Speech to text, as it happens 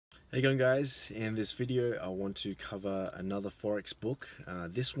Hey going guys, in this video I want to cover another Forex book.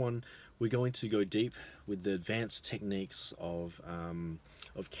 This one we're going to go deep with the advanced techniques of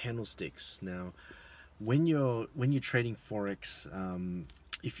candlesticks. Now when you're trading Forex,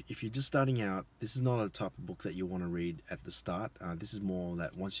 if you're just starting out, this is not a type of book that you want to read at the start. This is more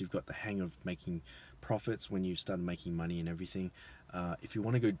that once you've got the hang of making profits, when you start making money and everything, if you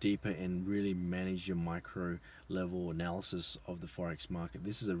want to go deeper and really manage your micro level analysis of the Forex market,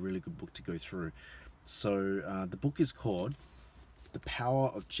 this is a really good book to go through. So the book is called The Power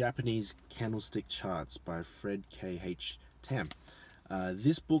of Japanese Candlestick Charts by Fred Tam.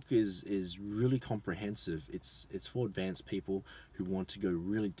 This book is really comprehensive. It's for advanced people who want to go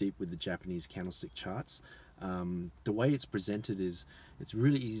really deep with the Japanese candlestick charts. The way it's presented is it's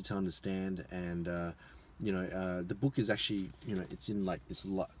really easy to understand, and the book is actually, it's in like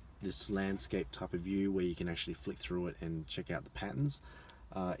this landscape type of view where you can actually flick through it and check out the patterns.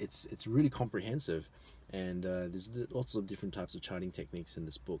 It's really comprehensive, and there's lots of different types of charting techniques in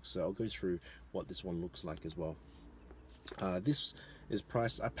this book. So I'll go through what this one looks like as well. This is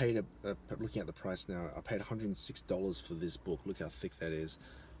priced. I paid looking at the price now, I paid $106 for this book. Look how thick that is.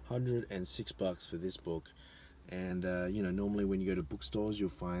 $106 for this book. And normally when you go to bookstores, you'll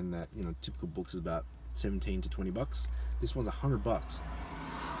find that typical books is about 17 to 20 bucks. This one's $100.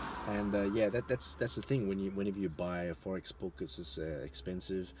 And yeah, that's the thing, whenever you buy a Forex book, it's just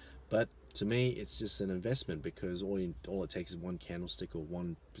expensive. But to me, it's just an investment, because all it takes is one candlestick or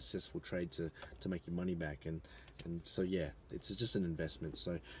one successful trade to make your money back. And so yeah, it's just an investment.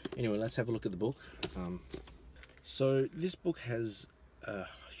 So anyway, let's have a look at the book. So this book has a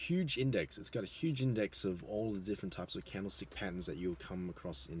huge index. It's got a huge index of all the different types of candlestick patterns that you'll come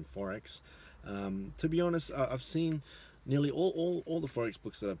across in Forex. To be honest, I've seen nearly all the Forex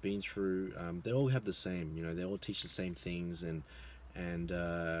books that I've been through. They all have the same, they all teach the same things, and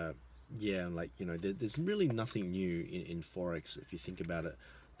yeah, like there's really nothing new in Forex if you think about it.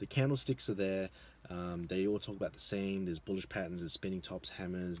 The candlesticks are there. They all talk about the same. There's bullish patterns, there's spinning tops,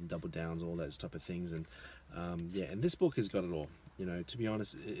 hammers, and double downs, all those type of things. And yeah, and this book has got it all. To be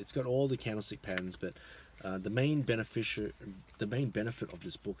honest, it's got all the candlestick patterns. But the main benefit of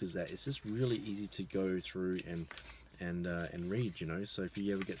this book is that it's just really easy to go through and read. So if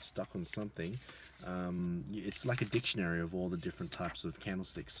you ever get stuck on something, it's like a dictionary of all the different types of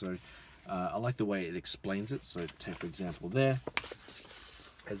candlesticks. So I like the way it explains it. So take for example there,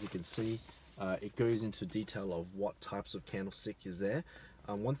 as you can see, it goes into detail of what types of candlestick is there.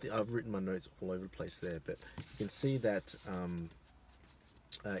 One thing, I've written my notes all over the place there, but you can see that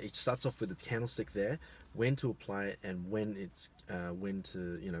it starts off with the candlestick there, when to apply it, and when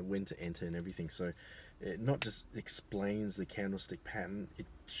to enter and everything. So it not just explains the candlestick pattern, it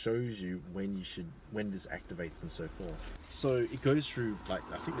shows you when this activates and so forth. So it goes through, like,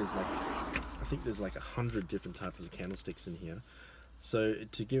 I think there's like 100 different types of candlesticks in here. So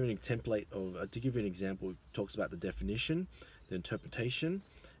to give an example, it talks about the definition, the interpretation,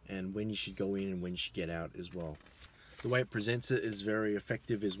 and when you should go in and when you should get out as well. The way it presents it is very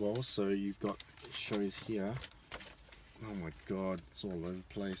effective as well. So you've got, it shows here, oh my god, it's all over the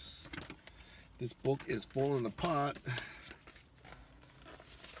place. This book is falling apart.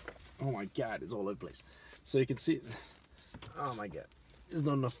 Oh my god, it's all over the place. So you can see, oh my god, there's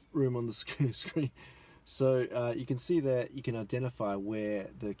not enough room on the screen. So you can see that you can identify where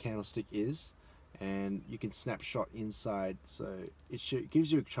the candlestick is, and you can snapshot inside. So it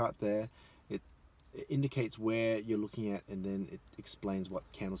gives you a chart there. It indicates where you're looking at, and then it explains what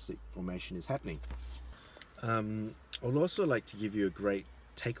candlestick formation is happening. I would also like to give you a great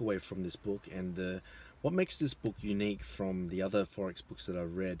takeaway from this book, and what makes this book unique from the other Forex books that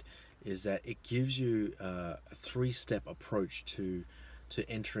I've read is that it gives you a three-step approach to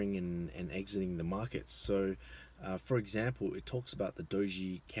entering and exiting the markets. So for example, it talks about the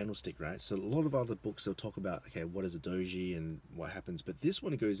doji candlestick, right? So a lot of other books, they'll talk about, okay, what is a doji and what happens, but this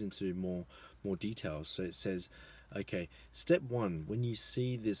one goes into more details. So it says, okay, step one, when you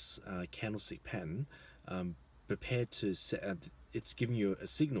see this candlestick pattern, prepare to set, it's giving you a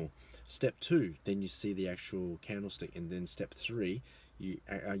signal. Step two, then you see the actual candlestick, and then step three,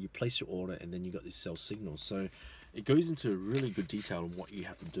 you place your order, and then you got these sell signals. So it goes into really good detail on what you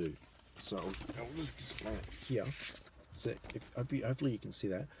have to do. So I'll just explain it here. So hopefully you can see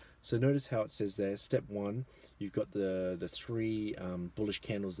that. So notice how it says there, step one, you've got the three bullish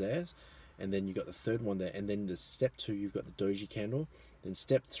candles there, and then you've got the third one there, and then the step two, you've got the doji candle. Then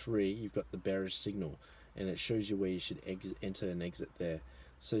step three, you've got the bearish signal, and it shows you where you should enter and exit there.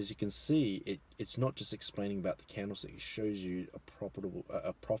 So as you can see, it's not just explaining about the candlestick, it shows you a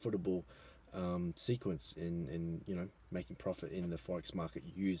profitable sequence in you know, making profit in the forex market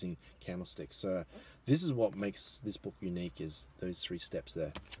using candlesticks. So this is what makes this book unique, is those 3 steps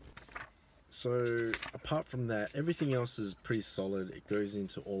there. So apart from that, everything else is pretty solid. It goes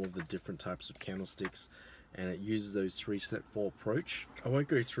into all of the different types of candlesticks, and it uses those 3-step 4 approach. I won't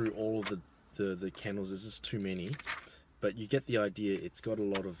go through all of the candles, there's just too many, but you get the idea. It's got a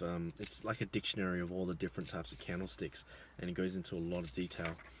lot of it's like a dictionary of all the different types of candlesticks, and it goes into a lot of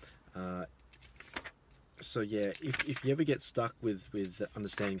detail. So yeah, if you ever get stuck with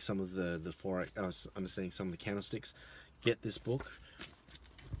understanding some of the forex, understanding some of the candlesticks, get this book.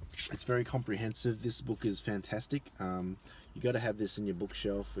 It's very comprehensive. This book is fantastic. You got to have this in your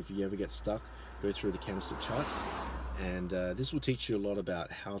bookshelf. If you ever get stuck, go through the candlestick charts, and this will teach you a lot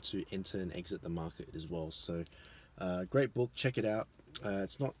about how to enter and exit the market as well. So great book, check it out.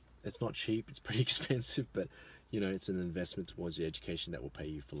 It's not cheap, it's pretty expensive, but you know, it's an investment towards your education that will pay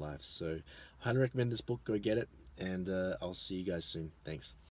you for life. So I highly recommend this book. Go get it, and I'll see you guys soon. Thanks.